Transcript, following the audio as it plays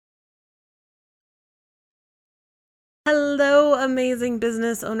Hello, amazing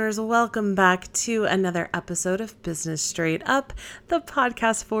business owners. Welcome back to another episode of Business Straight Up, the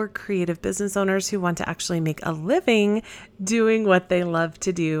podcast for creative business owners who want to actually make a living doing what they love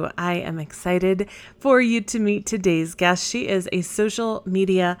to do. I am excited for you to meet today's guest. She is a social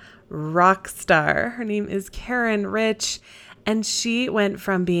media rock star. Her name is Karen Rich. And she went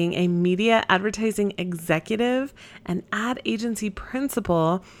from being a media advertising executive and ad agency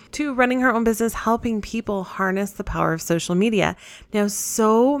principal to running her own business, helping people harness the power of social media. Now,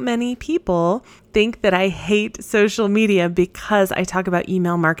 so many people think that I hate social media because I talk about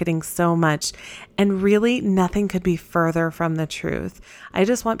email marketing so much. And really, nothing could be further from the truth. I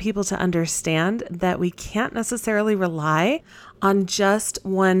just want people to understand that we can't necessarily rely on just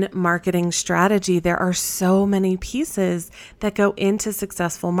one marketing strategy. There are so many pieces that go into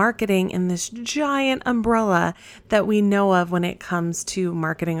successful marketing in this giant umbrella that we know of when it comes to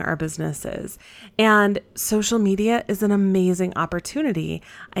marketing our businesses. And social media is an amazing opportunity.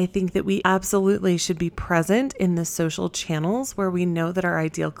 I think that we absolutely should be present in the social channels where we know that our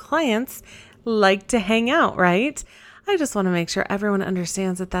ideal clients like to hang out, right? I just want to make sure everyone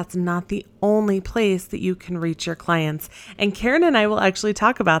understands that that's not the only place that you can reach your clients. And Karen and I will actually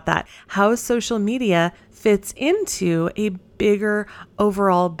talk about that, how social media fits into a bigger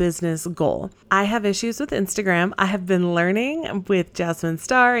overall business goal. I have issues with Instagram. I have been learning with Jasmine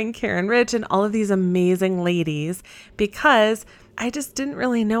Star and Karen Rich and all of these amazing ladies because I just didn't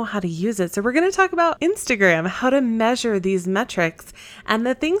really know how to use it. So we're going to talk about Instagram, how to measure these metrics and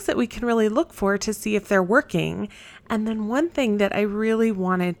the things that we can really look for to see if they're working. And then one thing that I really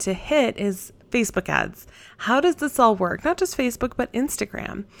wanted to hit is Facebook ads. How does this all work? Not just Facebook, but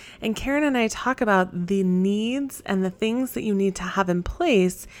Instagram. And Karen and I talk about the needs and the things that you need to have in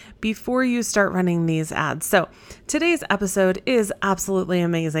place before you start running these ads. So today's episode is absolutely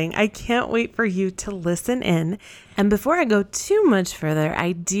amazing. I can't wait for you to listen in. And before I go too much further,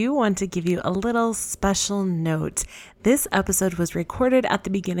 I do want to give you a little special note. This episode was recorded at the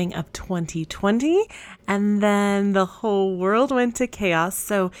beginning of 2020, and then the whole world went to chaos.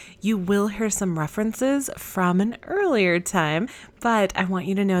 So you will hear some references from an earlier time, but I want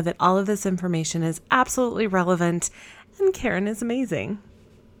you to know that all of this information is absolutely relevant, and Karen is amazing.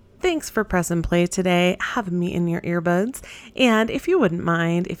 Thanks for press and play today. Have me in your earbuds. And if you wouldn't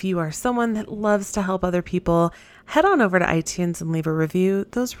mind, if you are someone that loves to help other people, head on over to iTunes and leave a review.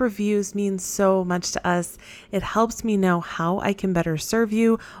 Those reviews mean so much to us. It helps me know how I can better serve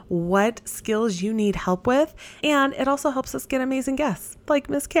you, what skills you need help with, and it also helps us get amazing guests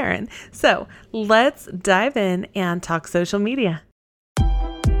like Miss Karen. So let's dive in and talk social media.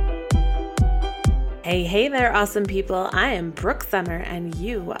 Hey there, awesome people. I am Brooke Summer, and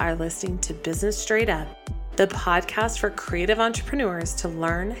you are listening to Business Straight Up, the podcast for creative entrepreneurs to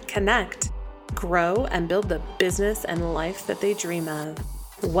learn, connect, grow, and build the business and life that they dream of.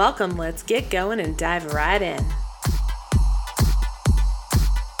 Welcome, let's get going and dive right in.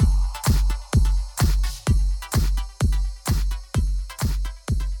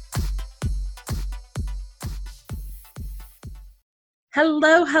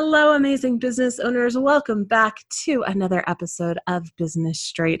 Hello, amazing business owners. Welcome back to another episode of Business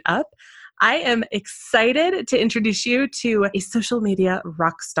Straight Up. I am excited to introduce you to a social media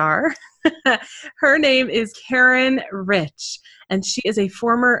rock star. Her name is Karen Rich, and she is a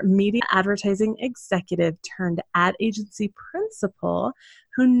former media advertising executive turned ad agency principal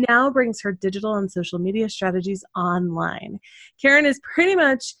who now brings her digital and social media strategies online. Karen is pretty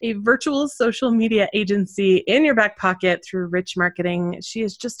much a virtual social media agency in your back pocket through Rich Marketing. She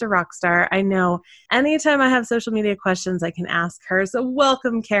is just a rock star. I know anytime I have social media questions, I can ask her. So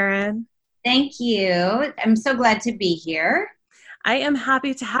welcome, Karen. Thank you. I'm so glad to be here. I am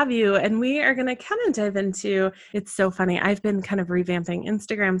happy to have you. And we are going to kind of dive into, it's so funny. I've been kind of revamping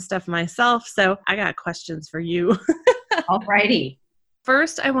Instagram stuff myself. So I got questions for you. Alrighty.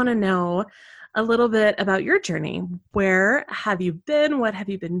 First, I want to know a little bit about your journey. Where have you been? What have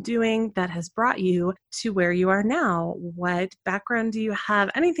you been doing that has brought you to where you are now? What background do you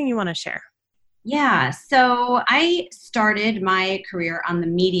have? Anything you want to share? Yeah, so I started my career on the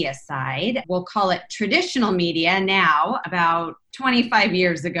media side. We'll call it traditional media now, about 25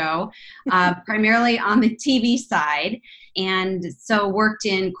 years ago, primarily on the TV side. And so worked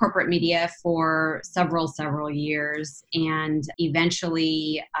in corporate media for several years, and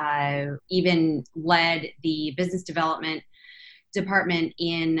eventually even led the business development department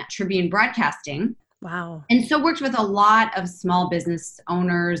in Tribune Broadcasting. Wow. And so worked with a lot of small business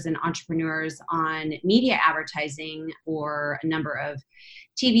owners and entrepreneurs on media advertising for a number of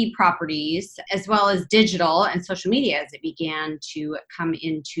TV properties, as well as digital and social media as it began to come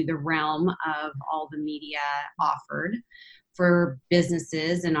into the realm of all the media offered for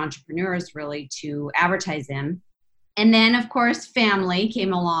businesses and entrepreneurs really to advertise in. And then, of course, family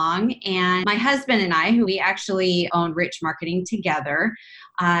came along, and my husband and I, who we actually own Rich Marketing together.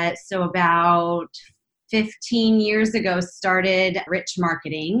 So about 15 years ago, started Rich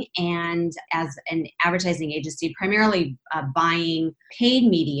Marketing and as an advertising agency, primarily buying paid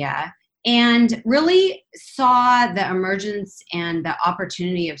media, and really saw the emergence and the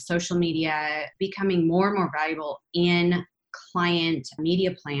opportunity of social media becoming more and more valuable in client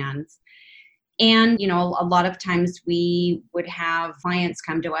media plans. And, a lot of times we would have clients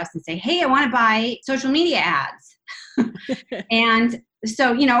come to us and say, hey, I want to buy social media ads. And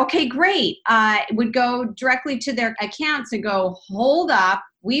so, okay, great. Would go directly to their accounts and go, hold up,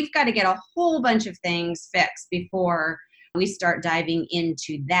 we've got to get a whole bunch of things fixed before we start diving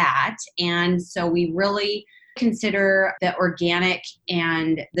into that. And so we really consider the organic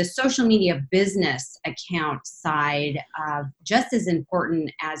and the social media business account side just as important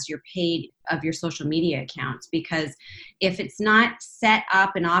as your paid of your social media accounts, because if it's not set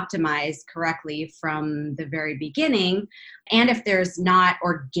up and optimized correctly from the very beginning, and if there's not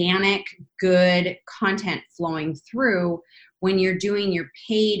organic good content flowing through when you're doing your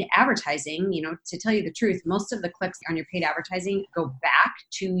paid advertising, to tell you the truth, most of the clicks on your paid advertising go back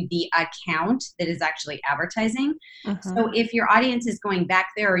to the account that is actually advertising. So if your audience is going back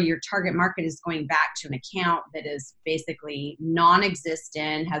there, or your target market is going back to an account that is basically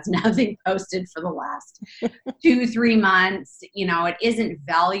non-existent, has nothing posted for the last 2-3 months, it isn't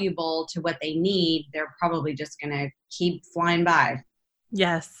valuable to what they need, they're probably just going to keep flying by.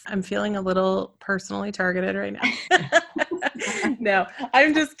 Yes, I'm feeling a little personally targeted right now. No,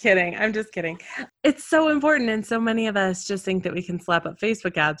 I'm just kidding. It's so important. And so many of us just think that we can slap up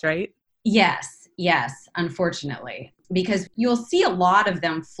Facebook ads, right? Yes, unfortunately, because you'll see a lot of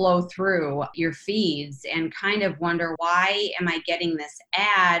them flow through your feeds and kind of wonder, why am I getting this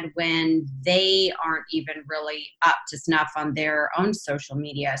ad when they aren't even really up to snuff on their own social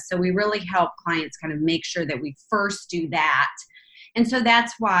media? So we really help clients kind of make sure that we first do that. And so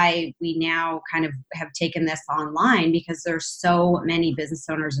that's why we now kind of have taken this online, because there's so many business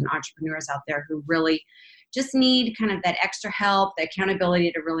owners and entrepreneurs out there who really just need kind of that extra help, the accountability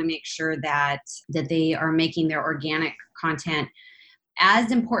to really make sure that they are making their organic content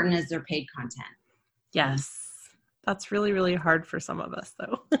as important as their paid content. Yes. That's really, really hard for some of us,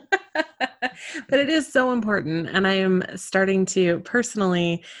 though. But it is so important. And I am starting to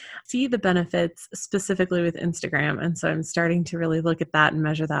personally see the benefits specifically with Instagram. And so I'm starting to really look at that and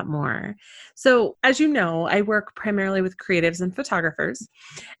measure that more. So as you know, I work primarily with creatives and photographers.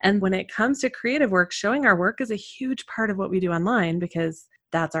 And when it comes to creative work, showing our work is a huge part of what we do online, because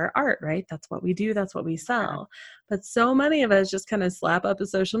that's our art, right? That's what we do. That's what we sell. But so many of us just kind of slap up a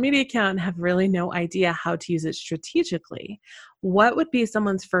social media account and have really no idea how to use it strategically. What would be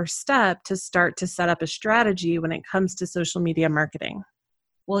someone's first step to start to set up a strategy when it comes to social media marketing?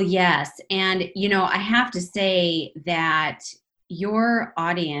 Well, yes. And, I have to say that your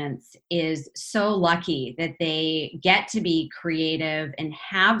audience is so lucky that they get to be creative and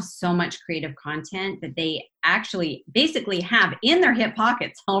have so much creative content that they actually basically have in their hip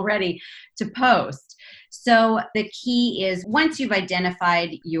pockets already to post. So the key is, once you've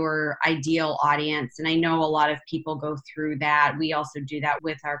identified your ideal audience, and I know a lot of people go through that, we also do that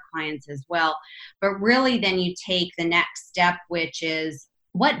with our clients as well, but really then you take the next step, which is,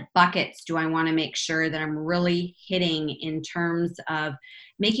 what buckets do I want to make sure that I'm really hitting in terms of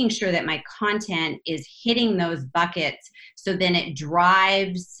making sure that my content is hitting those buckets, so then it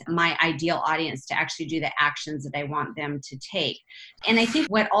drives my ideal audience to actually do the actions that I want them to take. And I think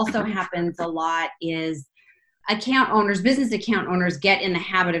what also happens a lot is business account owners get in the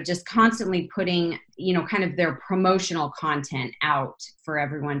habit of just constantly putting, kind of their promotional content out for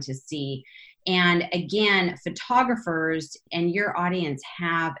everyone to see. And again, photographers and your audience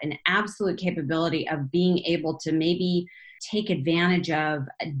have an absolute capability of being able to maybe take advantage of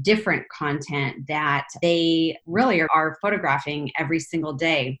different content that they really are photographing every single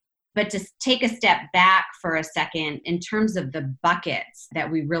day. But to take a step back for a second, in terms of the buckets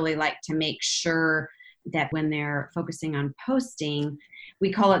that we really like to make sure that when they're focusing on posting,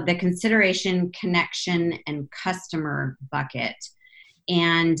 we call it the consideration, connection, and customer bucket.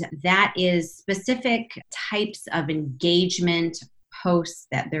 And that is specific types of engagement posts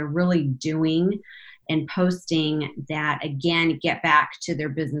that they're really doing and posting that, again, get back to their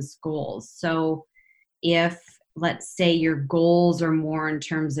business goals. So If, let's say, your goals are more in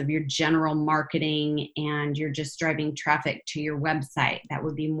terms of your general marketing and you're just driving traffic to your website, that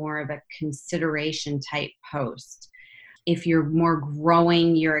would be more of a consideration type post. If you're more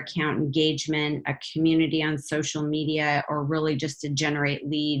growing your account engagement, a community on social media, or really just to generate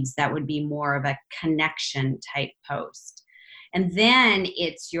leads, that would be more of a connection type post. And then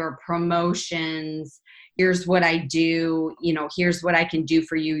it's your promotions. Here's what I do, here's what I can do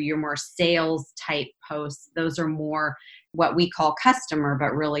for you. Your more sales type posts. Those are more what we call customer,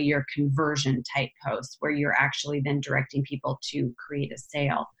 but really your conversion type posts where you're actually then directing people to create a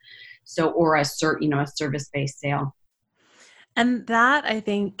sale. So, or a service-based sale. And that, I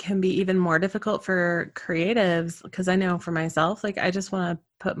think, can be even more difficult for creatives, because I know for myself, like, I just want to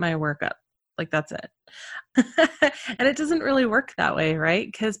put my work up. Like, that's it. And it doesn't really work that way, right?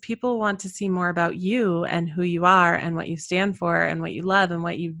 Because people want to see more about you and who you are and what you stand for and what you love and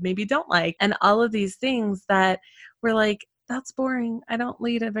what you maybe don't like. And all of these things that we're like, that's boring. I don't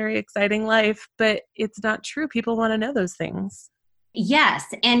lead a very exciting life, but it's not true. People want to know those things. Yes.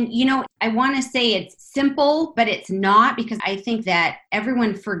 And, I want to say it's simple, but it's not, because I think that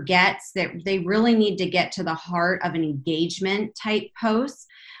everyone forgets that they really need to get to the heart of an engagement type post.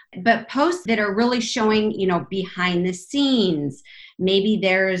 But posts that are really showing, behind the scenes, maybe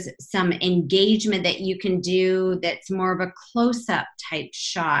there's some engagement that you can do that's more of a close-up type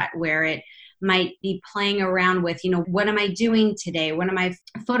shot where it might be playing around with, what am I doing today? What am I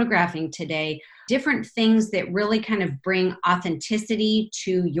photographing today? Different things that really kind of bring authenticity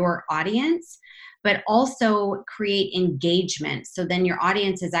to your audience, but also create engagement. So then your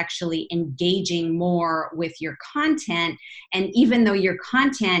audience is actually engaging more with your content. And even though your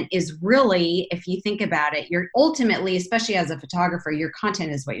content is really, if you think about it, you're ultimately, especially as a photographer, your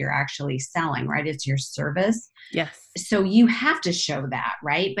content is what you're actually selling, right? It's your service. Yes. So you have to show that,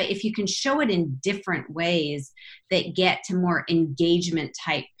 right? But if you can show it in different ways that get to more engagement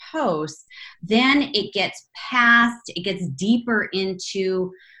type posts, then it gets deeper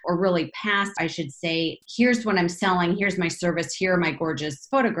into, or really past, I should say, here's what I'm selling, here's my service, here are my gorgeous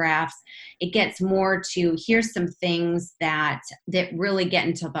photographs. It gets more to, here's some things that really get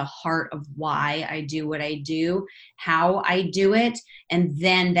into the heart of why I do what I do, how I do it, and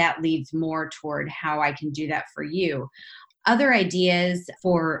then that leads more toward how I can do that for you. Other ideas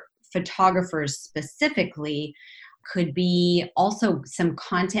for photographers specifically could be also some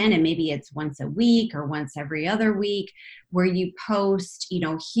content, and maybe it's once a week or once every other week, where you post,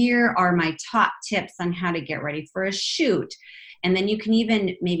 here are my top tips on how to get ready for a shoot. And then you can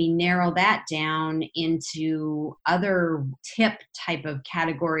even maybe narrow that down into other tip type of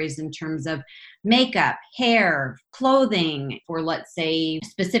categories in terms of makeup, hair, clothing for, let's say,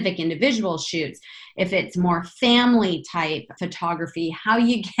 specific individual shoots. If it's more family type photography, how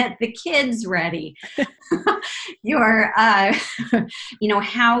you get the kids ready,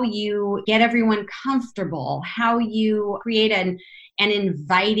 how you get everyone comfortable, how you create an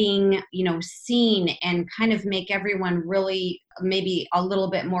inviting, scene and kind of make everyone really maybe a little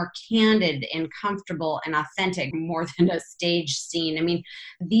bit more candid and comfortable and authentic, more than a stage scene. I mean,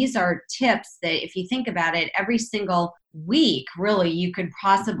 these are tips that if you think about it, every single week, really, you could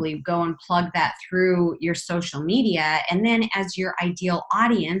possibly go and plug that through your social media. And then as your ideal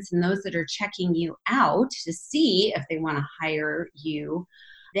audience and those that are checking you out to see if they want to hire you,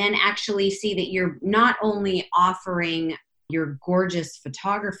 then actually see that you're not only offering your gorgeous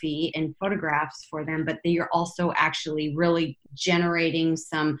photography and photographs for them, but that you're also actually really generating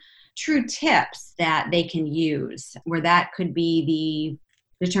some true tips that they can use, where that could be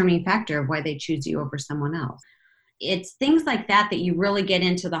the determining factor of why they choose you over someone else. It's things like that you really get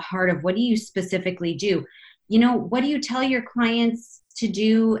into the heart of, what do you specifically do? What do you tell your clients to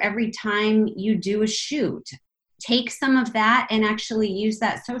do every time you do a shoot? Take some of that and actually use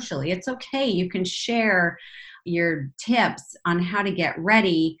that socially. It's okay. You can share your tips on how to get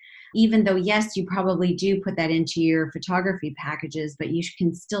ready, even though, yes, you probably do put that into your photography packages, but you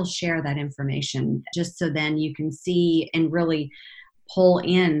can still share that information just so then you can see and really pull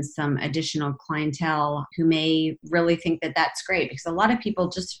in some additional clientele who may really think that that's great, because a lot of people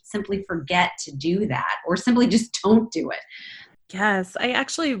just simply forget to do that or simply just don't do it. Yes, I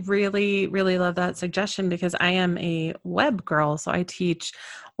actually really, really love that suggestion, because I am a web girl. So I teach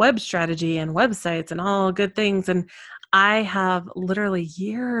web strategy and websites and all good things. And I have literally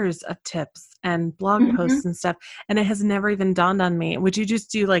years of tips and blog posts and stuff, and it has never even dawned on me. Would you just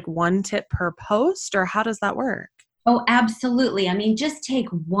do like one tip per post, or how does that work? Oh, absolutely. I mean, just take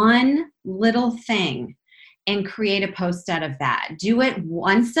one little thing and create a post out of that. Do it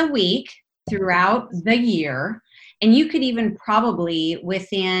once a week throughout the year. And you could even probably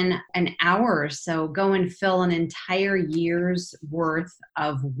within an hour or so go and fill an entire year's worth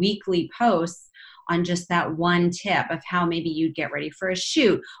of weekly posts on just that one tip of how maybe you'd get ready for a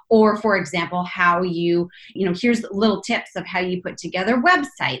shoot. Or for example, how here's little tips of how you put together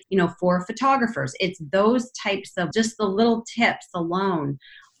websites, for photographers. It's those types of just the little tips alone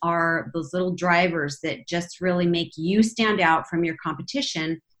are those little drivers that just really make you stand out from your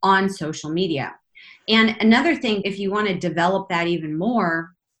competition on social media. And another thing, if you want to develop that even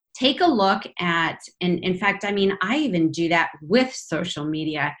more, take a look at, and in fact, I even do that with social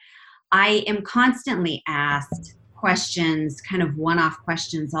media. I am constantly asked questions, kind of one-off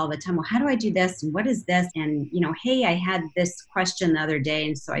questions all the time. Well, how do I do this? And what is this? And, hey, I had this question the other day.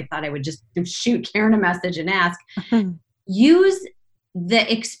 And so I thought I would just shoot Karen a message and ask. Use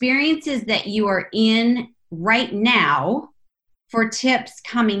the experiences that you are in right now for tips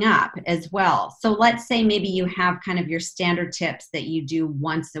coming up as well. So let's say maybe you have kind of your standard tips that you do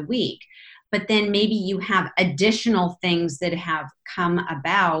once a week, but then maybe you have additional things that have come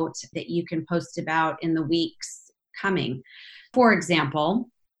about that you can post about in the weeks coming. For example,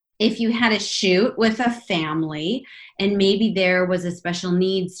 if you had a shoot with a family and maybe there was a special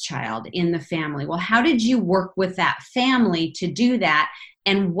needs child in the family, well, how did you work with that family to do that?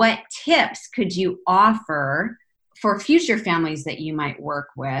 And what tips could you offer for future families that you might work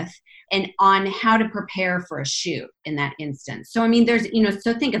with, and on how to prepare for a shoot in that instance? So, there's,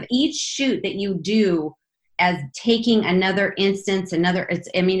 so think of each shoot that you do as taking another instance,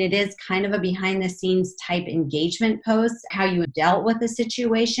 it is kind of a behind the scenes type engagement post, how you dealt with a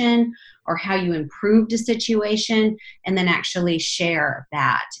situation or how you improved a situation, and then actually share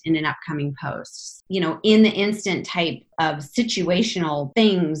that in an upcoming post. In the instant type of situational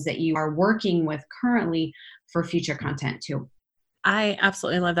things that you are working with currently for future content too. I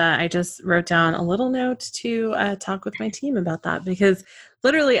absolutely love that. I just wrote down a little note to talk with my team about that, because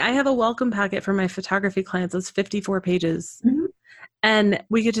literally I have a welcome packet for my photography clients. It's 54 pages. Mm-hmm. And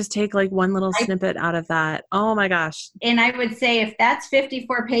we could just take like one little snippet out of that. Oh my gosh. And I would say if that's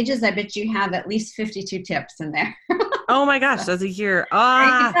 54 pages, I bet you have at least 52 tips in there. Oh my gosh, that's a year.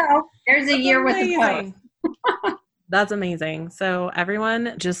 There's a year amazing. With the post. That's amazing. So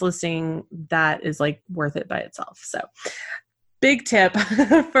everyone just listening, that is like worth it by itself. So big tip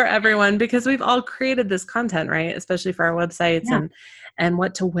for everyone, because we've all created this content, right? Especially for our websites and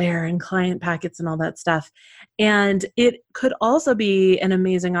what to wear and client packets and all that stuff. And it could also be an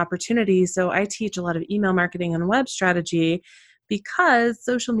amazing opportunity. So I teach a lot of email marketing and web strategy because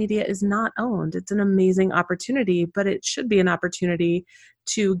social media is not owned. It's an amazing opportunity, but it should be an opportunity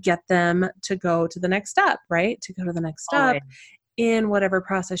to get them to go to the next step, right? To go to the next step in whatever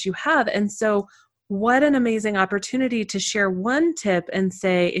process you have. And so what an amazing opportunity to share one tip and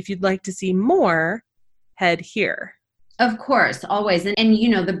say, if you'd like to see more, head here. Of course, always. And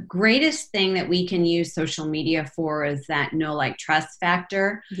the greatest thing that we can use social media for is that know, like, trust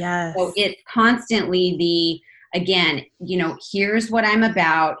factor. Yes. So it's constantly here's what I'm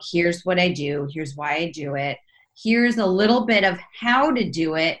about, here's what I do, here's why I do it, here's a little bit of how to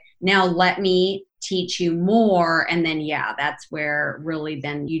do it. Now let me teach you more. And then, that's where really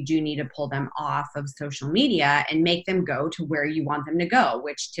then you do need to pull them off of social media and make them go to where you want them to go,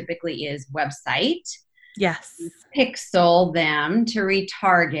 which typically is website. Yes. Pixel them to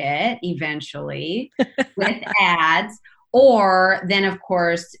retarget eventually with ads. Or then, of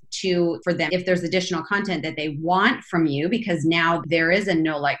course, for them, if there's additional content that they want from you, because now there is a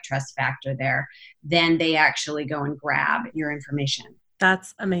know, like, trust factor there, then they actually go and grab your information.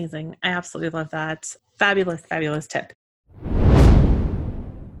 That's amazing. I absolutely love that. Fabulous, fabulous tip.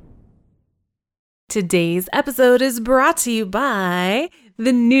 Today's episode is brought to you by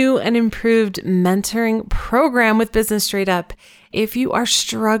the new and improved mentoring program with Business Straight Up. If you are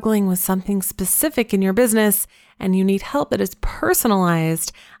struggling with something specific in your business and you need help that is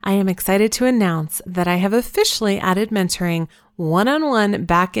personalized, I am excited to announce that I have officially added mentoring one-on-one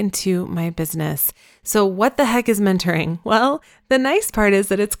back into my business. So what the heck is mentoring? Well, the nice part is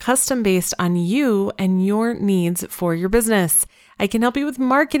that it's custom based on you and your needs for your business. I can help you with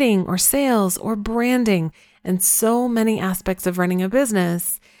marketing or sales or branding and so many aspects of running a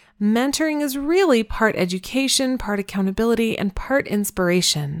business. Mentoring is really part education, part accountability, and part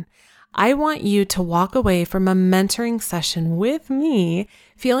inspiration. I want you to walk away from a mentoring session with me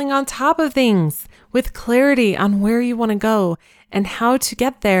feeling on top of things, with clarity on where you want to go and how to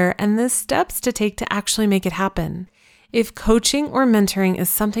get there and the steps to take to actually make it happen. If coaching or mentoring is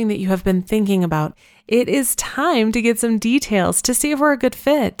something that you have been thinking about, it is time to get some details to see if we're a good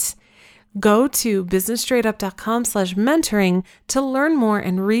fit. Go to businessstraightup.com/mentoring to learn more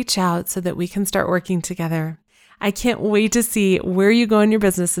and reach out so that we can start working together. I can't wait to see where you go in your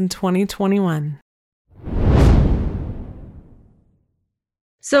business in 2021.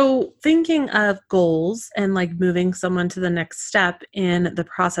 So thinking of goals and like moving someone to the next step in the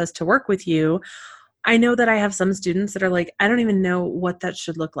process to work with you, I know that I have some students that are like, I don't even know what that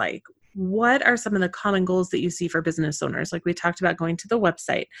should look like. What are some of the common goals that you see for business owners? Like we talked about going to the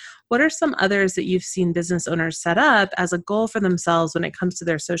website. What are some others that you've seen business owners set up as a goal for themselves when it comes to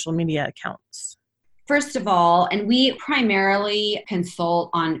their social media accounts? First of all, and we primarily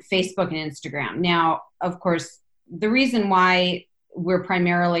consult on Facebook and Instagram. Now, of course, the reason why we're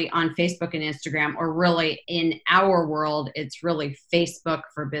primarily on Facebook and Instagram, or really in our world, it's really Facebook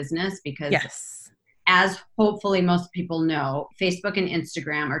for business, because as hopefully most people know, Facebook and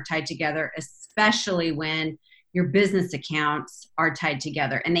Instagram are tied together, especially when your business accounts are tied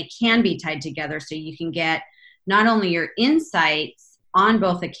together, and they can be tied together so you can get not only your insights on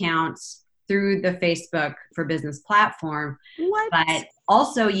both accounts through the Facebook for Business platform, but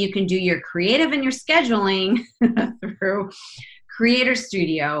also you can do your creative and your scheduling through Creator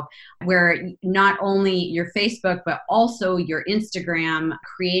Studio, where not only your Facebook, but also your Instagram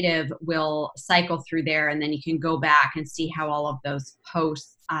creative will cycle through there. And then you can go back and see how all of those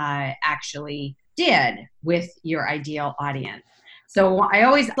posts actually did with your ideal audience. So I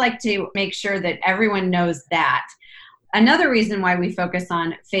always like to make sure that everyone knows that. Another reason why we focus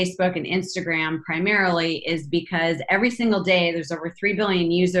on Facebook and Instagram primarily is because every single day there's over 3 billion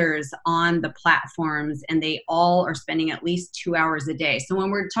users on the platforms, and they all are spending at least 2 hours a day. So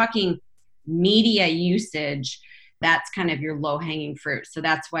when we're talking media usage, that's kind of your low-hanging fruit. So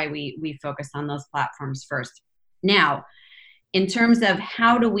that's why we focus on those platforms first. Now, in terms of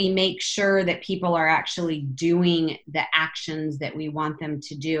how do we make sure that people are actually doing the actions that we want them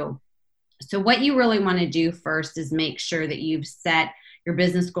to do? So what you really want to do first is make sure that you've set your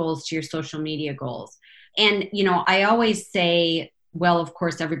business goals to your social media goals. And, I always say, well, of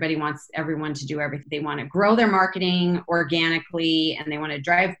course, everybody wants everyone to do everything. They want to grow their marketing organically, and they want to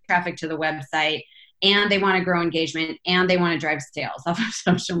drive traffic to the website, and they want to grow engagement, and they want to drive sales off of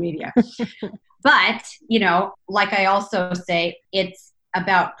social media. But, like I also say, it's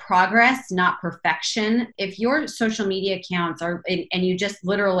about progress, not perfection. If your social media accounts are, and you just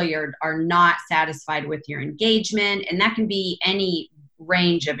literally are not satisfied with your engagement, and that can be any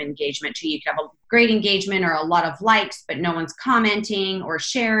range of engagement too. You can have a great engagement or a lot of likes, but no one's commenting or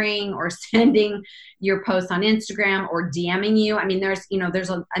sharing or sending your posts on Instagram or DMing you. I mean, there's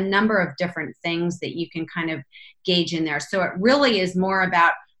a number of different things that you can kind of gauge in there. So it really is more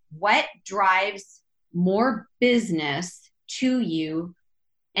about what drives more business to you,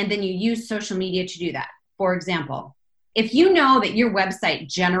 and then you use social media to do that. For example, if you know that your website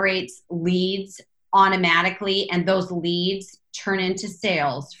generates leads automatically and those leads turn into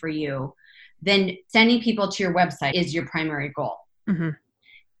sales for you, then sending people to your website is your primary goal. Mm-hmm.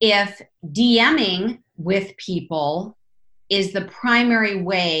 If DMing with people is the primary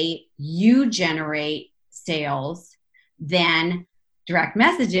way you generate sales, then direct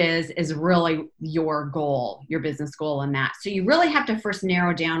messages is really your goal, your business goal in that. So you really have to first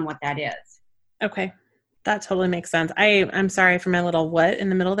narrow down what that is. Okay. That totally makes sense. I'm sorry for my little what in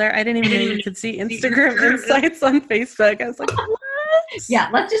the middle there. I didn't even know you could see Instagram insights on Facebook. I was like, what? Yeah,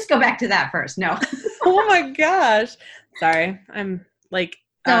 let's just go back to that first. No. Oh my gosh. Sorry. I'm like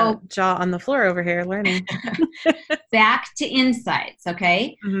jaw on the floor over here learning. Back to insights,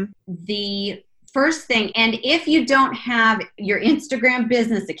 okay? Mm-hmm. The first thing, and if you don't have your Instagram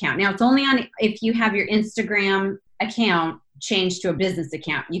business account, now it's only on if you have your Instagram account changed to a business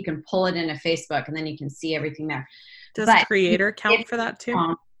account, you can pull it into Facebook and then you can see everything there. Does Creator count for that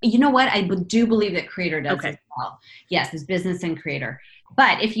too? You know what? I do believe that Creator does as well. Yes, it's business and Creator.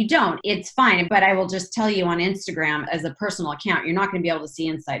 But if you don't, it's fine. But I will just tell you on Instagram as a personal account, you're not going to be able to see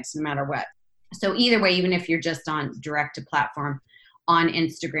insights no matter what. So either way, even if you're just on direct to platform, on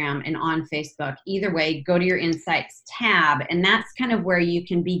Instagram and on Facebook. Either way, go to your Insights tab, and that's kind of where you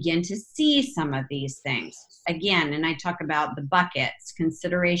can begin to see some of these things. Again, and I talk about the buckets: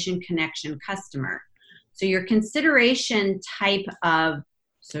 consideration, connection, customer. So your consideration type of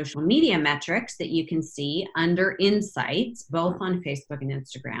social media metrics that you can see under Insights, both on Facebook and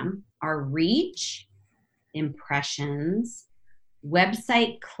Instagram, are reach, impressions,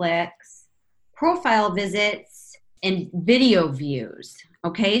 website clicks, profile visits, and video views.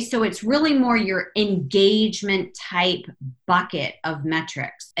 Okay, so it's really more your engagement type bucket of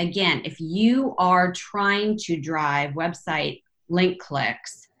metrics. Again, if you are trying to drive website link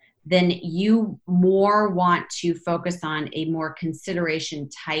clicks, then you more want to focus on a more consideration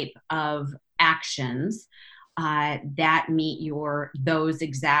type of actions that meet those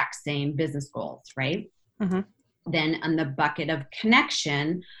exact same business goals, right? Mm-hmm. Then on the bucket of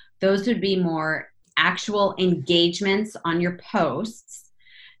connection, those would be more actual engagements on your posts,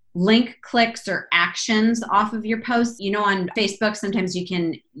 link clicks or actions off of your posts. On Facebook, sometimes you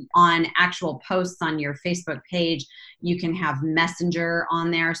can, on actual posts on your Facebook page, you can have Messenger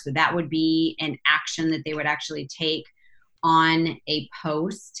on there. So that would be an action that they would actually take on a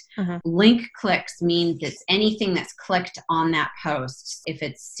post. Link clicks means it's anything that's clicked on that post. If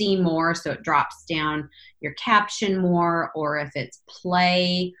it's see more, so it drops down your caption more, or if it's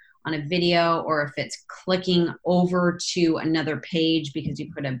play on a video, or if it's clicking over to another page because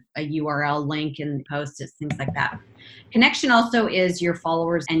you put a URL link in the post, it's things like that. Connection also is your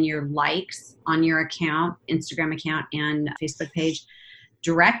followers and your likes on your account, Instagram account and Facebook page,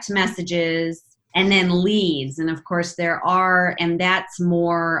 direct messages, and then leads. And of course and that's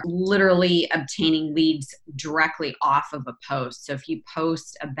more literally obtaining leads directly off of a post. So if you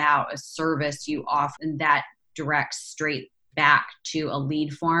post about a service, you often that directs straight back to a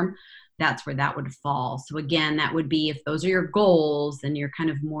lead form. That's where that would fall. So again, that would be, if those are your goals, then you're kind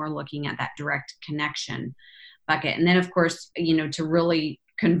of more looking at that direct connection bucket. And then of course, to really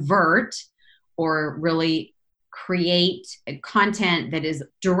convert or really create content that is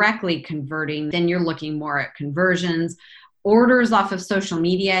directly converting, then you're looking more at conversions, orders off of social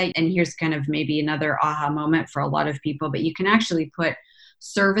media. And here's kind of maybe another aha moment for a lot of people, but you can actually put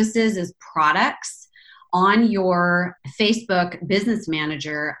services as products on your Facebook Business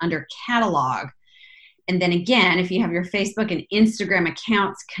Manager under catalog. And then again, if you have your Facebook and Instagram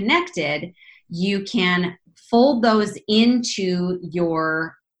accounts connected, you can fold those into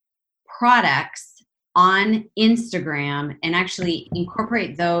your products on Instagram and actually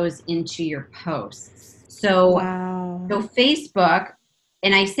incorporate those into your posts. So Facebook,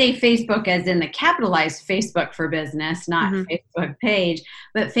 and I say Facebook as in the capitalized Facebook for business, not Facebook page,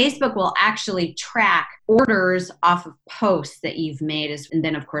 but Facebook will actually track orders off of posts that you've made, and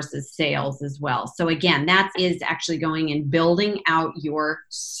then of course as sales as well. So again, that is actually going and building out your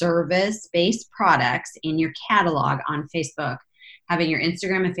service-based products in your catalog on Facebook, having your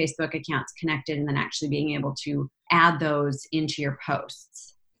Instagram and Facebook accounts connected, and then actually being able to add those into your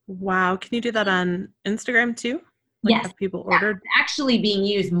posts. Wow. Can you do that on Instagram too? Yes. Have people ordered? It's actually being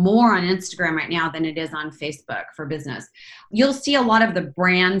used more on Instagram right now than it is on Facebook for business. You'll see a lot of the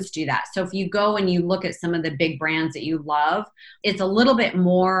brands do that. So if you go and you look at some of the big brands that you love, it's a little bit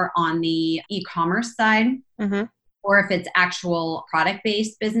more on the e-commerce side. Or if it's actual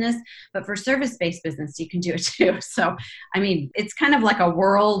product-based business. But for service-based business, you can do it too. So, it's kind of like a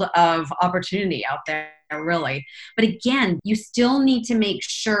world of opportunity out there, really. But again, you still need to make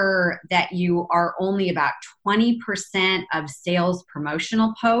sure that you are only about 20% of sales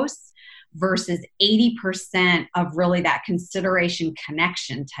promotional posts versus 80% of really that consideration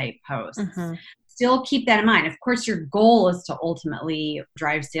connection type posts. Still keep that in mind. Of course, your goal is to ultimately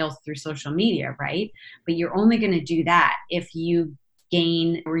drive sales through social media, right? But you're only going to do that if you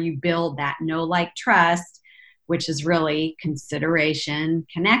gain or you build that know, like, trust, which is really consideration,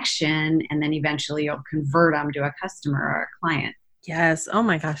 connection, and then eventually you'll convert them to a customer or a client. Yes. Oh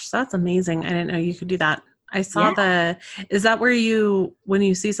my gosh, that's amazing. I didn't know you could do that. I saw is that where when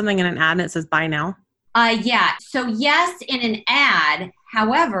you see something in an ad and it says buy now? Yeah. So yes, in an ad,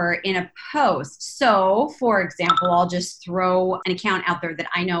 however, in a post. So for example, I'll just throw an account out there that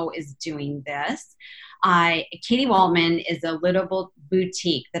I know is doing this. Katie Waltman is a little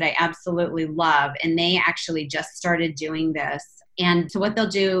boutique that I absolutely love. And they actually just started doing this. And so what they'll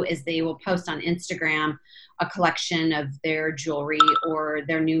do is they will post on Instagram a collection of their jewelry or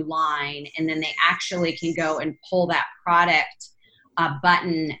their new line. And then they actually can go and pull that product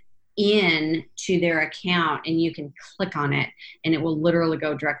button in to their account, and you can click on it and it will literally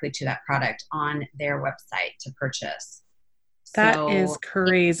go directly to that product on their website to purchase. That is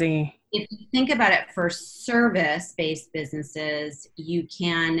crazy. If you think about it, for service-based businesses, you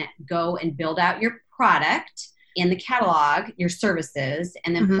can go and build out your product in the catalog, your services,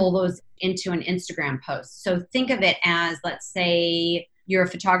 and then pull those into an Instagram post. So think of it as, let's say you're a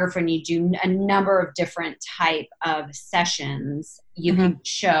photographer and you do a number of different type of sessions. You can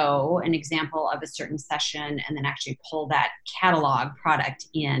show an example of a certain session and then actually pull that catalog product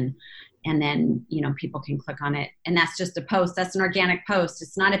in. And then, people can click on it. And that's just a post. That's an organic post.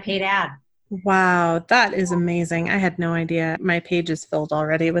 It's not a paid ad. Wow, that is amazing. I had no idea. My page is filled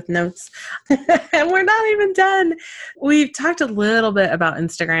already with notes and we're not even done. We've talked a little bit about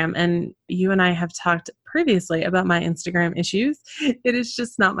Instagram, and you and I have talked previously about my Instagram issues. It is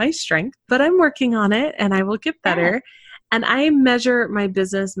just not my strength, but I'm working on it and I will get better. And I measure my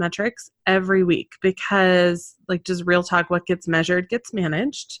business metrics every week because, like, just real talk, what gets measured gets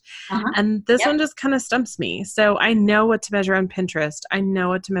managed. Uh-huh. And this Yep. one just kind of stumps me. So I know what to measure on Pinterest. I know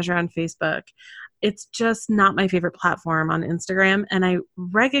what to measure on Facebook. It's just not my favorite platform on Instagram. And I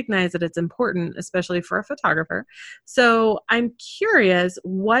recognize that it's important, especially for a photographer. So I'm curious,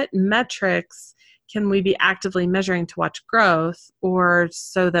 what metrics can we be actively measuring to watch growth, or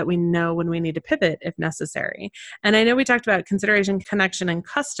so that we know when we need to pivot if necessary? And I know we talked about consideration, connection, and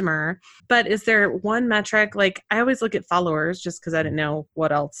customer, but is there one metric? Like, I always look at followers just because I didn't know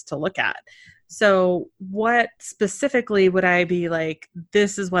what else to look at. So what specifically would I be like,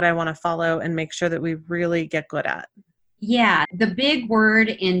 this is what I want to follow and make sure that we really get good at? Yeah, the big word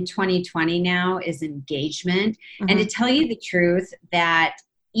in 2020 now is engagement. And to Mm-hmm. tell you the truth, that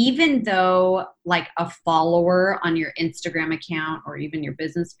even though like a follower on your Instagram account or even your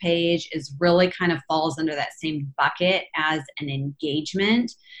business page is really kind of falls under that same bucket as an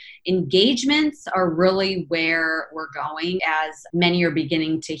engagement, engagements are really where we're going, as many are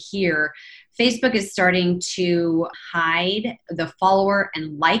beginning to hear. Facebook is starting to hide the follower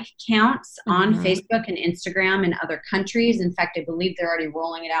and like counts on Mm-hmm. Facebook and Instagram in other countries. In fact, I believe they're already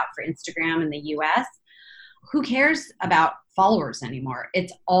rolling it out for Instagram in the US. Who cares about followers anymore?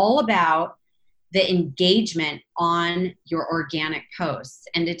 It's all about the engagement on your organic posts.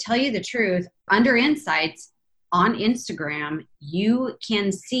 And to tell you the truth, under Insights on Instagram, you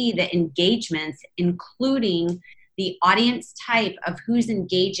can see the engagements, including the audience type of who's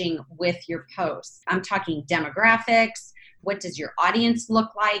engaging with your posts. I'm talking demographics. What does your audience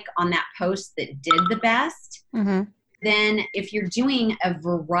look like on that post that did the best? Mm-hmm. Then if you're doing a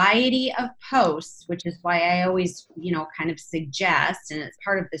variety of posts, which is why I always, kind of suggest, and it's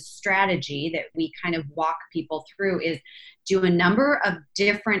part of the strategy that we kind of walk people through, is do a number of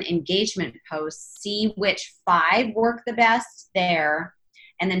different engagement posts, see which 5 work the best there,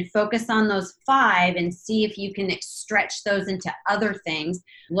 and then focus on those 5 and see if you can stretch those into other things.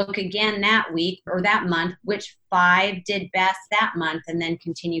 Look again that week or that month, which 5 did best that month, and then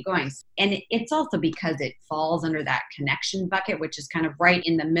continue going. And it's also because it falls under that connection bucket, which is kind of right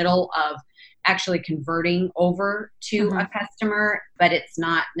in the middle of actually converting over to Mm-hmm. a customer, but it's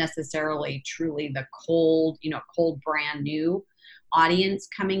not necessarily truly the cold brand new audience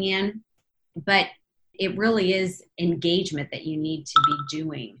coming in. But it really is engagement that you need to be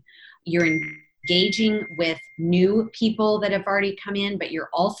doing. You're engaging with new people that have already come in, but you're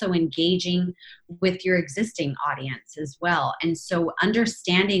also engaging with your existing audience as well. And so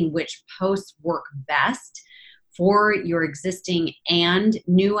understanding which posts work best for your existing and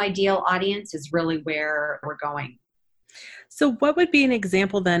new ideal audience is really where we're going. So what would be an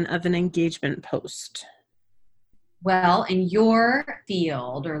example then of an engagement post? Well, in your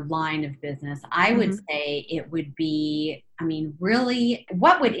field or line of business, I would Mm-hmm. say it would be, really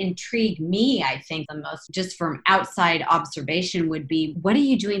what would intrigue me, I think the most, just from outside observation, would be, what are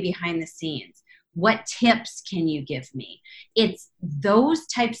you doing behind the scenes? What tips can you give me? It's those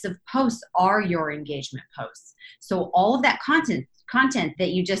types of posts are your engagement posts. So all of that content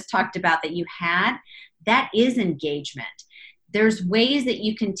that you just talked about that you had, that is engagement. There's ways that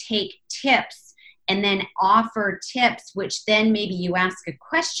you can take tips and then offer tips, which then maybe you ask a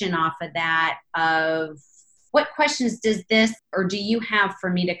question off of that of, what questions does this or do you have for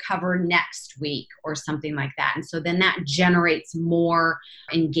me to cover next week or something like that? And so then that generates more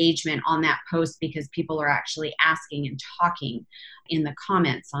engagement on that post because people are actually asking and talking in the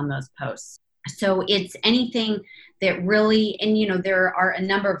comments on those posts. So it's anything that really, and there are a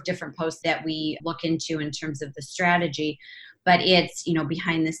number of different posts that we look into in terms of the strategy, but it's,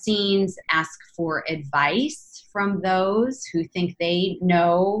 behind the scenes, ask for advice from those who think they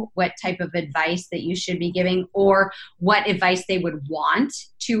know what type of advice that you should be giving or what advice they would want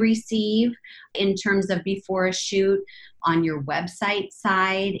to receive in terms of before a shoot. On your website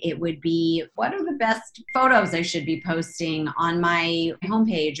side, it would be, what are the best photos I should be posting on my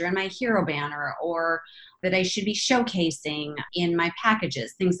homepage or in my hero banner, or that I should be showcasing in my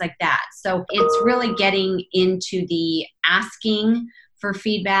packages, things like that. So it's really getting into the asking for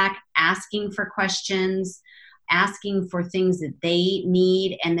feedback, asking for questions, asking for things that they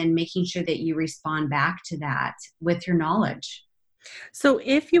need, and then making sure that you respond back to that with your knowledge. So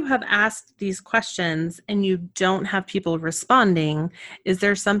if you have asked these questions and you don't have people responding, is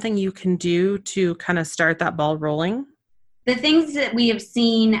there something you can do to kind of start that ball rolling? The things that we have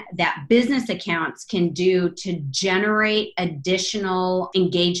seen that business accounts can do to generate additional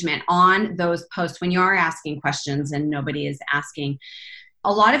engagement on those posts when you are asking questions and nobody is asking,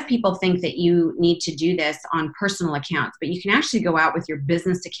 A lot of people think that you need to do this on personal accounts, but you can actually go out with your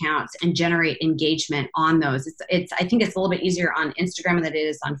business accounts and generate engagement on those. I think it's a little bit easier on Instagram than it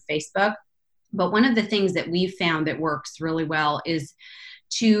is on Facebook. But one of the things that we've found that works really well is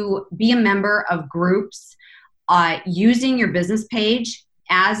to be a member of groups using your business page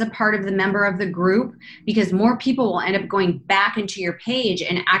as a part of the member of the group, because more people will end up going back into your page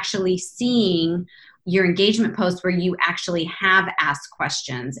and actually seeing your engagement posts where you actually have asked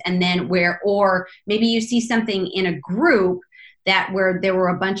questions. And then or maybe you see something in a group where there were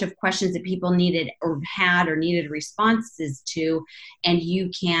a bunch of questions that people needed responses to, and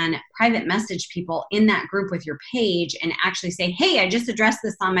you can private message people in that group with your page and actually say, hey, I just addressed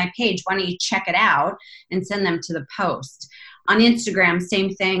this on my page. Why don't you check it out, and send them to the post. On Instagram,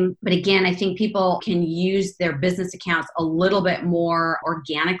 same thing. But again, I think people can use their business accounts a little bit more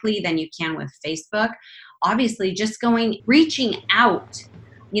organically than you can with Facebook. Obviously, just reaching out.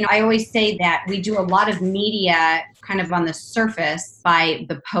 I always say that we do a lot of media kind of on the surface by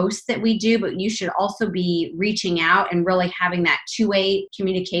the posts that we do, but you should also be reaching out and really having that two-way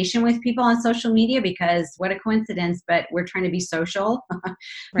communication with people on social media, because what a coincidence, but we're trying to be social.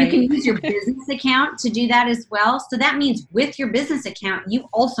 Right. You can use your business account to do that as well. So that means with your business account, you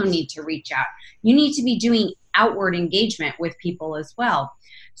also need to reach out. You need to be doing outward engagement with people as well.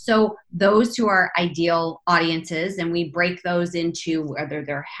 So those who are ideal audiences, and we break those into whether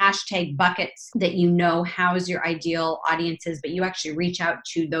they're hashtag buckets that house your ideal audiences, but you actually reach out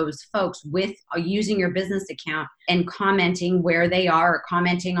to those folks with using your business account and commenting where they are, or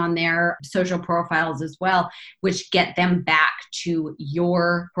commenting on their social profiles as well, which get them back to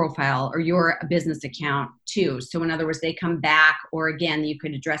your profile or your business account too. So in other words, they come back, or again, you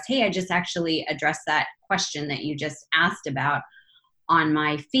could address, hey, I just actually addressed that question that you just asked about on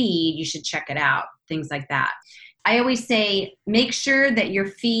my feed, you should check it out, things like that. I always say, make sure that your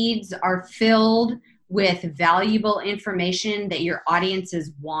feeds are filled with valuable information that your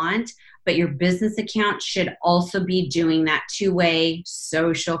audiences want, but your business account should also be doing that two-way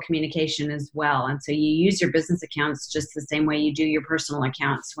social communication as well. And so you use your business accounts just the same way you do your personal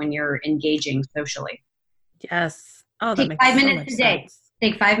accounts when you're engaging socially. Yes. Oh, that Take makes 5 so minutes much a day. sense.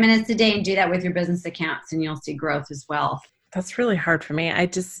 Take 5 minutes a day and do that with your business accounts, and you'll see growth as well. That's really hard for me. I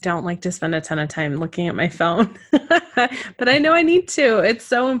just don't like to spend a ton of time looking at my phone, but I know I need to. It's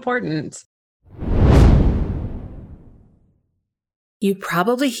so important. You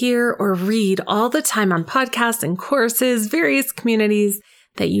probably hear or read all the time on podcasts and courses, various communities,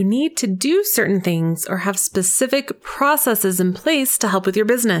 that you need to do certain things or have specific processes in place to help with your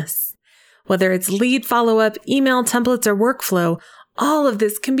business. Whether it's lead follow-up, email templates, or workflow, all of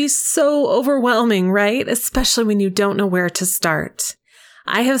this can be so overwhelming, right? Especially when you don't know where to start.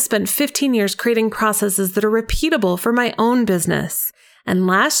 I have spent 15 years creating processes that are repeatable for my own business. And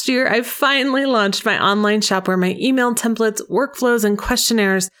last year, I finally launched my online shop where my email templates, workflows, and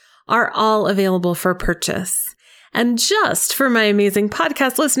questionnaires are all available for purchase. And just for my amazing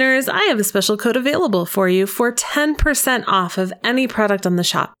podcast listeners, I have a special code available for you for 10% off of any product on the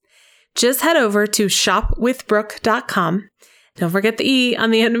shop. Just head over to shopwithbrooke.com. Don't forget the E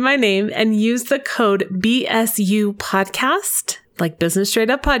on the end of my name, and use the code BSU podcast, like Business Straight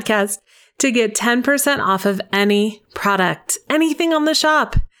Up Podcast, to get 10% off of any product, anything on the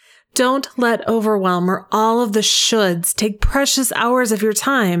shop. Don't let overwhelm or all of the shoulds take precious hours of your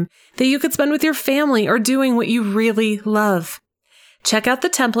time that you could spend with your family or doing what you really love. Check out the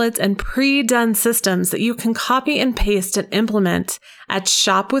templates and pre-done systems that you can copy and paste and implement at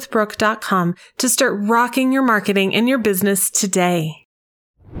shopwithbrooke.com to start rocking your marketing and your business today.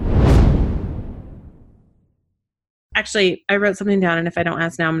 Actually, I wrote something down, and if I don't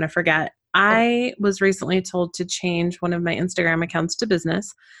ask now, I'm going to forget. I was recently told to change one of my Instagram accounts to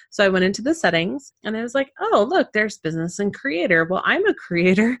business. So I went into the settings and I was like, oh, look, there's business and creator. Well, I'm a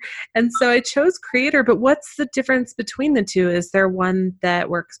creator. And so I chose creator, but what's the difference between the two? Is there one that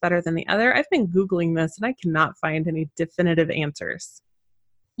works better than the other? I've been Googling this and I cannot find any definitive answers.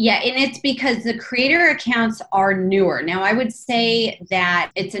 Yeah, and it's because the creator accounts are newer. Now, I would say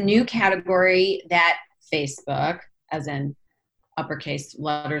that it's a new category that Facebook, as in uppercase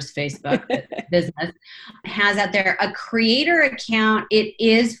letters Facebook business, has out there. A creator account, it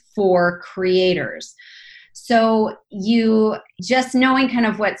is for creators. So you just knowing kind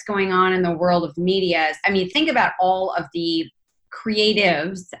of what's going on in the world of media. I mean, think about all of the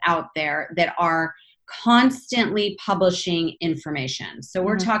creatives out there that are constantly publishing information. So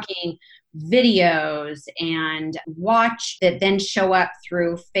we're talking videos and watch that then show up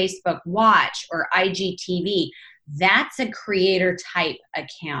through Facebook Watch or IGTV. That's a creator type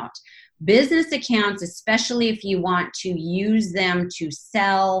account. Business accounts, especially if you want to use them to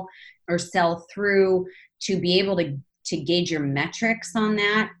sell or sell through, to be able to gauge your metrics on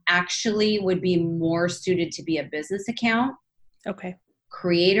that, actually would be more suited to be a business account. Okay.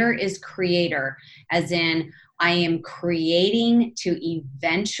 Creator is creator, as in I am creating to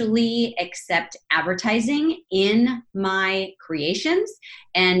eventually accept advertising in my creations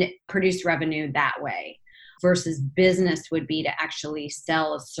and produce revenue that way. Versus business would be to actually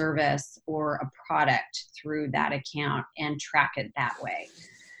sell a service or a product through that account and track it that way.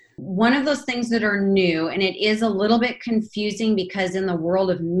 One of those things that are new, and it is a little bit confusing because in the world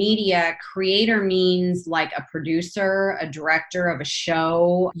of media, creator means like a producer, a director of a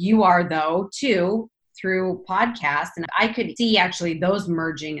show. You are, though, too, through podcasts. And I could see actually those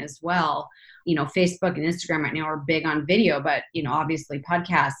merging as well. You know, Facebook and Instagram right now are big on video, but, you know, obviously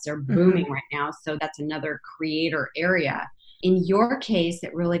podcasts are booming right now. So that's another creator area. In your case,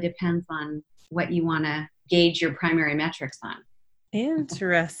 it really depends on what you want to gauge your primary metrics on.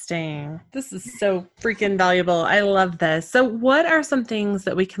 Interesting. This is so freaking valuable. I love this. So what are some things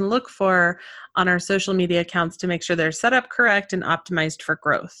that we can look for on our social media accounts to make sure they're set up correct and optimized for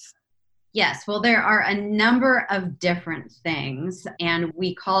growth? Yes, well, there are a number of different things, and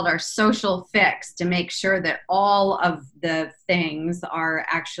we called our social fix to make sure that all of the things are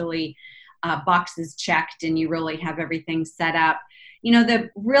actually boxes checked and you really have everything set up. You know,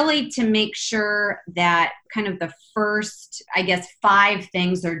 really to make sure that kind of the first, I guess, 5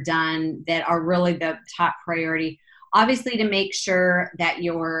 things are done that are really the top priority. Obviously, to make sure that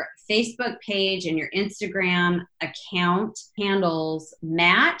your Facebook page and your Instagram account handles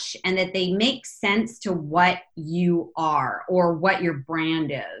match and that they make sense to what you are or what your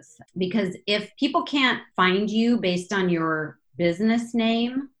brand is. Because if people can't find you based on your business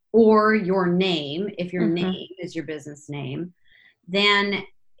name or your name, if your name is your business name, then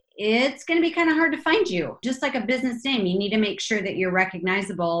it's going to be kind of hard to find you. Just like a business name, you need to make sure that you're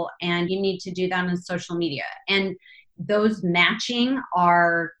recognizable, and you need to do that on social media. And those matching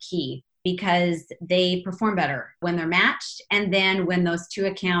are key because they perform better when they're matched and then when those two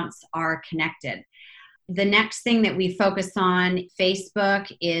accounts are connected. The next thing that we focus on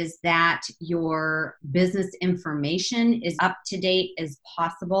Facebook is that your business information is up to date as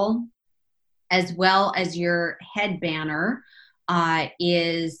possible, as well as your head banner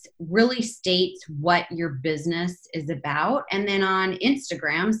is really states what your business is about. And then on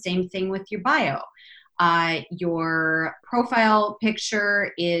Instagram, same thing with your bio. Your profile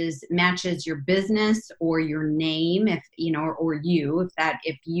picture matches your business or your name, if you know, or you,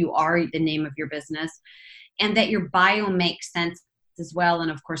 if you are the name of your business, and that your bio makes sense as well,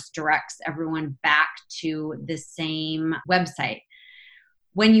 and of course directs everyone back to the same website.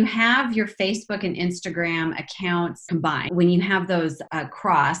 When you have your Facebook and Instagram accounts combined, when you have those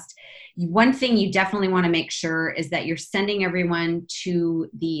crossed, one thing you definitely want to make sure is that you're sending everyone to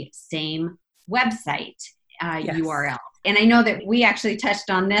the same website URL. And I know that we actually touched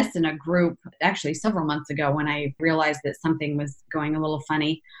on this in a group actually several months ago when I realized that something was going a little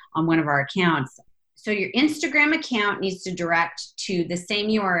funny on one of our accounts. So your Instagram account needs to direct to the same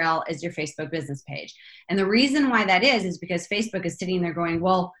URL as your Facebook business page. And the reason why that is because Facebook is sitting there going,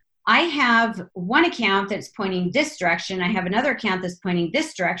 well, I have one account that's pointing this direction. I have another account that's pointing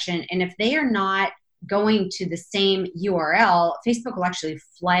this direction. And if they are not going to the same URL, Facebook will actually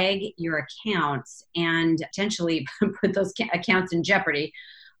flag your accounts and potentially put those accounts in jeopardy,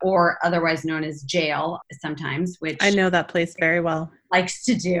 or otherwise known as jail sometimes, which I know that place very well. Likes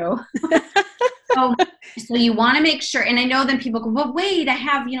to do. So you want to make sure, and I know then people go, well, wait, I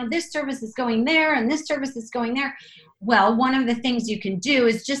have, this service is going there and this service is going there. Well, one of the things you can do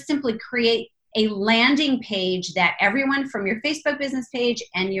is just simply create a landing page that everyone from your Facebook business page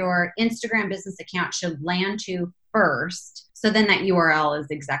and your Instagram business account should land to first. So then that URL is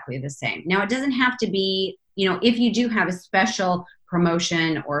exactly the same. Now, it doesn't have to be, if you do have a special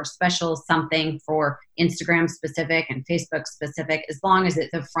promotion or special something for Instagram specific and Facebook specific, as long as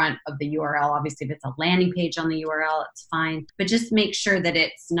it's the front of the URL. Obviously, if it's a landing page on the URL, it's fine. But just make sure that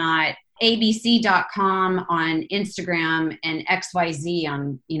it's not abc.com on Instagram and xyz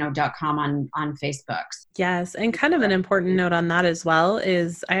on .com on Facebook. Yes, and kind of an important note on that as well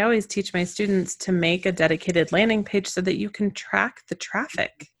is I always teach my students to make a dedicated landing page so that you can track the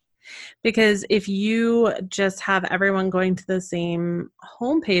traffic. Because if you just have everyone going to the same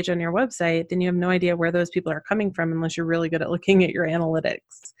homepage on your website, then you have no idea where those people are coming from unless you're really good at looking at your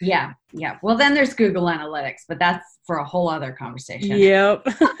analytics. Yeah. Well, then there's Google Analytics, but that's for a whole other conversation. Yep.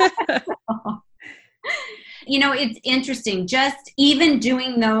 It's interesting, just even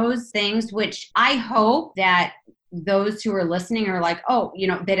doing those things, which I hope that those who are listening are like, oh,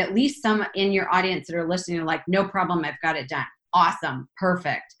 that at least some in your audience that are listening are like, no problem, I've got it done. Awesome.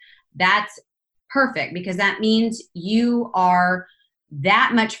 Perfect. That's perfect, because that means you are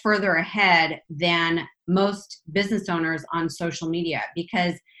that much further ahead than most business owners on social media,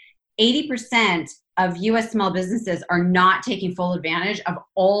 because 80% of US small businesses are not taking full advantage of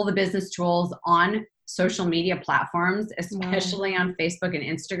all the business tools on social media platforms, especially on Facebook and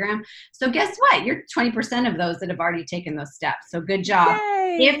Instagram. So guess what? You're 20% of those that have already taken those steps. So good job.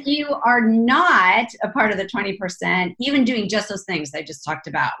 Yay. If you are not a part of the 20%, even doing just those things I just talked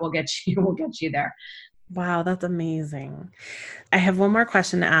about, we'll get you there. Wow, that's amazing. I have one more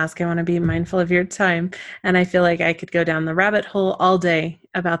question to ask. I want to be mindful of your time, and I feel like I could go down the rabbit hole all day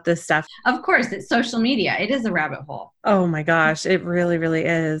about this stuff. Of course, it's social media. It is a rabbit hole. Oh my gosh, it really, really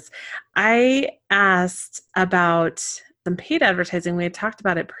is. I asked about some paid advertising. We had talked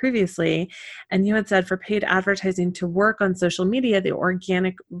about it previously, and you had said for paid advertising to work on social media, the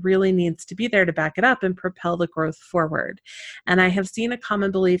organic really needs to be there to back it up and propel the growth forward. And I have seen a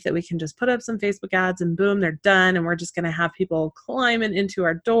common belief that we can just put up some Facebook ads and boom, they're done, and we're just going to have people climbing into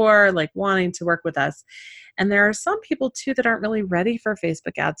our door, like wanting to work with us. And there are some people too that aren't really ready for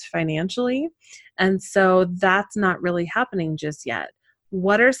Facebook ads financially. And so that's not really happening just yet.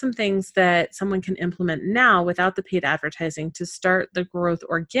 What are some things that someone can implement now without the paid advertising to start the growth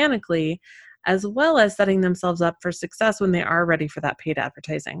organically, as well as setting themselves up for success when they are ready for that paid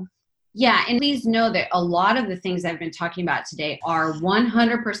advertising? Yeah, and please know that a lot of the things I've been talking about today are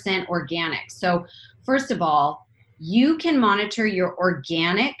 100% organic. So first of all, you can monitor your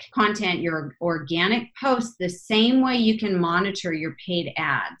organic content, your organic posts, the same way you can monitor your paid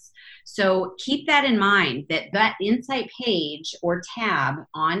ads. So keep that in mind, that insight page or tab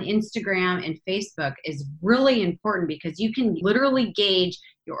on Instagram and Facebook is really important, because you can literally gauge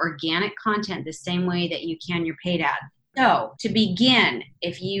your organic content the same way that you can your paid ad. So to begin,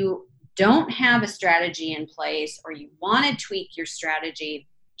 if you don't have a strategy in place or you want to tweak your strategy,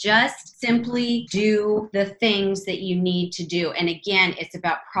 just simply do the things that you need to do. And again, it's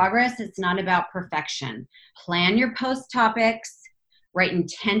about progress. It's not about perfection. Plan your post topics, write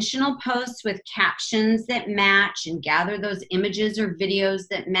intentional posts with captions that match, and gather those images or videos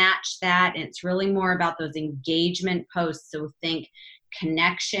that match that. And it's really more about those engagement posts. So think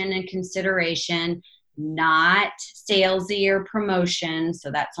connection and consideration, not salesy or promotion. So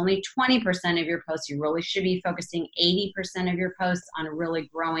that's only 20% of your posts. You really should be focusing 80% of your posts on really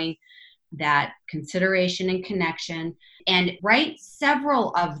growing that consideration and connection, and write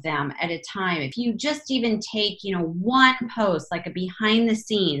several of them at a time. If you just even take, one post, like a behind the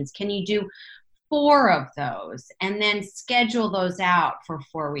scenes, can you do 4 of those and then schedule those out for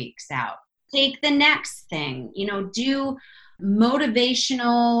 4 weeks out? Take the next thing, do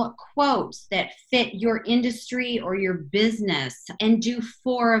motivational quotes that fit your industry or your business and do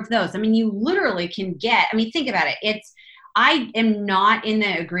 4 of those. I mean, you literally can think about it. I am not in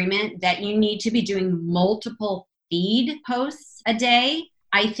the agreement that you need to be doing multiple feed posts a day.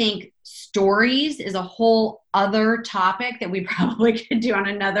 I think stories is a whole other topic that we probably could do on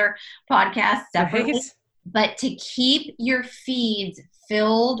another podcast separately. Right. But to keep your feeds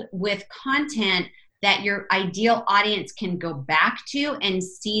filled with content that your ideal audience can go back to and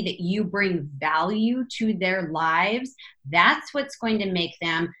see that you bring value to their lives, that's what's going to make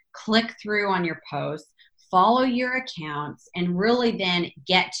them click through on your posts, follow your accounts, and really then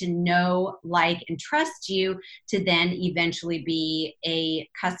get to know, like, and trust you to then eventually be a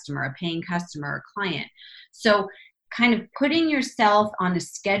customer, a paying customer or client. So kind of putting yourself on a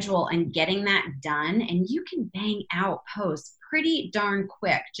schedule and getting that done, and you can bang out posts pretty darn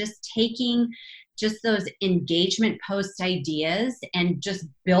quick. Just taking those engagement post ideas and just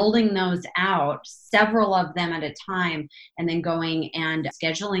building those out, several of them at a time, and then going and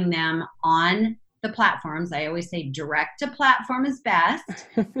scheduling them on the platforms. I always say direct to platform is best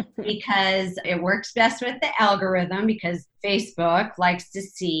because it works best with the algorithm, because Facebook likes to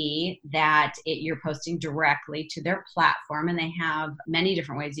see that you're posting directly to their platform, and they have many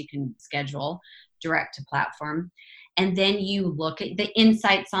different ways you can schedule direct to platform. And then you look at the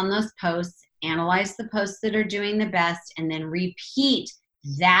insights on those posts, analyze the posts that are doing the best, and then repeat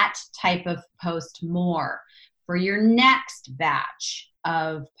that type of post more for your next batch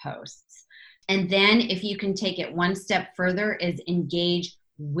of posts. And then if you can take it one step further, is engage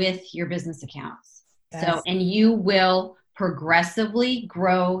with your business accounts. Yes. So, and you will progressively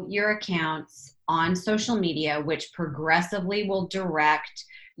grow your accounts on social media, which progressively will direct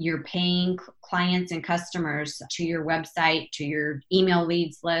your paying clients and customers to your website, to your email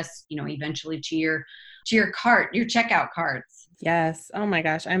leads list, eventually to your cart, your checkout carts. Yes. Oh my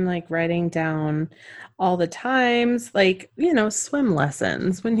gosh. I'm like writing down all the times, like, swim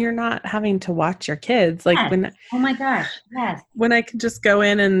lessons when you're not having to watch your kids. Like Yes. Oh my gosh. Yes. when I could just go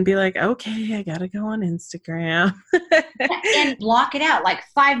in and be like, okay, I got to go on Instagram. And block it out like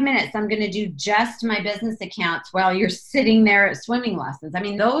 5 minutes. I'm going to do just my business accounts while you're sitting there at swimming lessons. I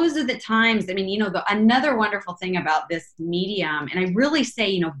mean, those are the times. I mean, another wonderful thing about this medium, and I really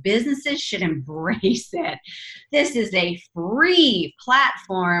say, businesses should embrace it. This is a free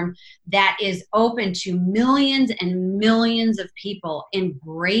platform that is open to millions and millions of people.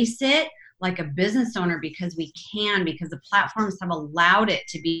 Embrace it like a business owner because the platforms have allowed it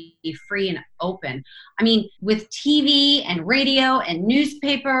to be free and open. I mean, with TV and radio and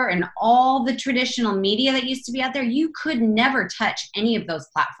newspaper and all the traditional media that used to be out there, you could never touch any of those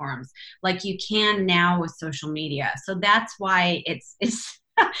platforms like you can now with social media. So that's why it's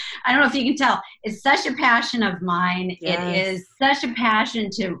I don't know if you can tell, it's such a passion of mine. Yes. It is such a passion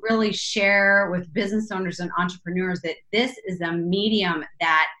to really share with business owners and entrepreneurs that this is a medium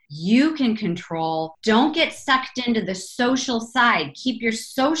that you can control. Don't get sucked into the social side. Keep your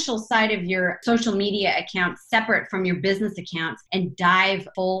social side of your social media accounts separate from your business accounts and dive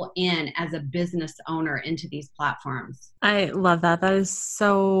full in as a business owner into these platforms. I love that. That is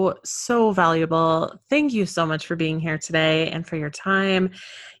so, so valuable. Thank you so much for being here today and for your time.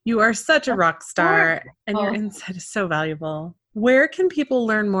 You are such a rock star and your insight is so valuable. Where can people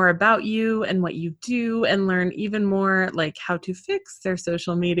learn more about you and what you do and learn even more like how to fix their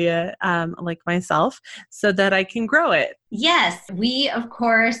social media, like myself, so that I can grow it? Yes, we, of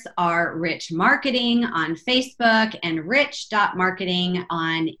course, are Rich Marketing on Facebook and rich.marketing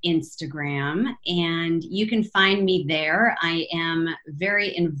on Instagram. And you can find me there. I am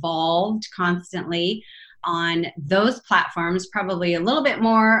very involved constantly on those platforms, probably a little bit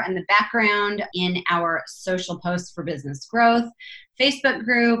more in the background in our social posts for business growth Facebook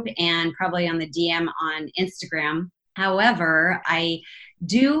group and probably on the DM on Instagram. However, I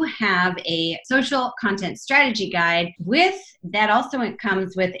do have a social content strategy guide with that. Also, it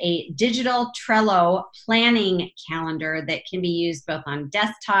comes with a digital Trello planning calendar that can be used both on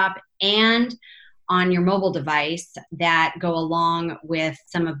desktop and on your mobile device that go along with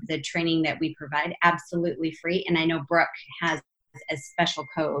some of the training that we provide, absolutely free. And I know Brooke has a special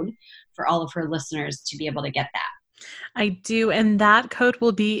code for all of her listeners to be able to get that. I do. And that code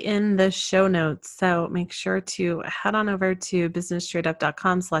will be in the show notes. So make sure to head on over to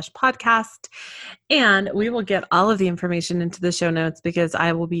businessstraightedup.com/podcast. And we will get all of the information into the show notes because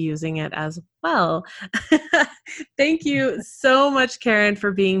I will be using it as well. Thank you so much, Karen,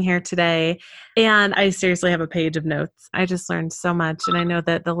 for being here today. And I seriously have a page of notes. I just learned so much. And I know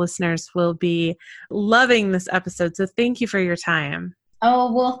that the listeners will be loving this episode. So thank you for your time.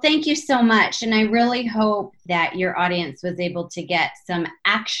 Oh, well, thank you so much. And I really hope that your audience was able to get some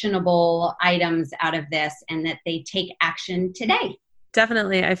actionable items out of this and that they take action today.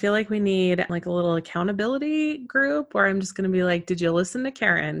 Definitely. I feel like we need like a little accountability group where I'm just going to be like, did you listen to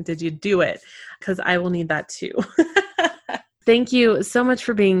Karen? Did you do it? Because I will need that too. Thank you so much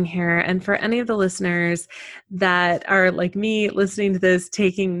for being here. And for any of the listeners that are like me listening to this,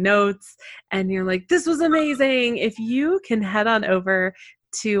 taking notes, and you're like, this was amazing. If you can head on over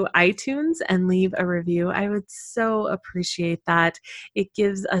to iTunes and leave a review, I would so appreciate that. It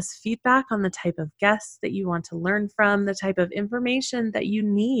gives us feedback on the type of guests that you want to learn from, the type of information that you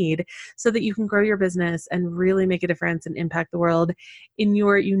need so that you can grow your business and really make a difference and impact the world in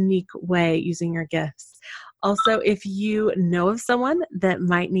your unique way using your gifts. Also, if you know of someone that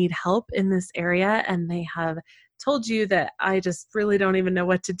might need help in this area and they have told you that I just really don't even know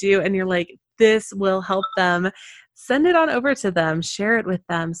what to do, and you're like, this will help them, send it on over to them, share it with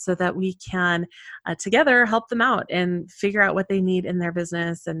them so that we can together help them out and figure out what they need in their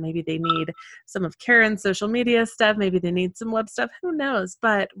business. And maybe they need some of Karen's social media stuff. Maybe they need some web stuff. Who knows?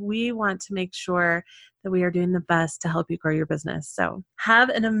 But we want to make sure that we are doing the best to help you grow your business. So have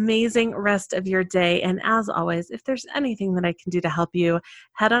an amazing rest of your day. And as always, if there's anything that I can do to help you,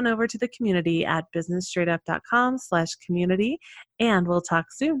 head on over to the community at businessstraightedup.com/community, and we'll talk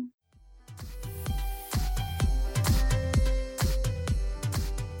soon.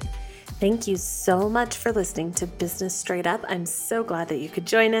 Thank you so much for listening to Business Straight Up. I'm so glad that you could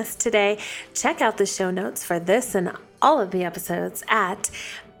join us today. Check out the show notes for this and all of the episodes at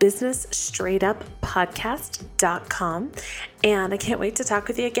businessstraightuppodcast.com. And I can't wait to talk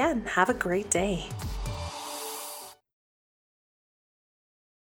with you again. Have a great day.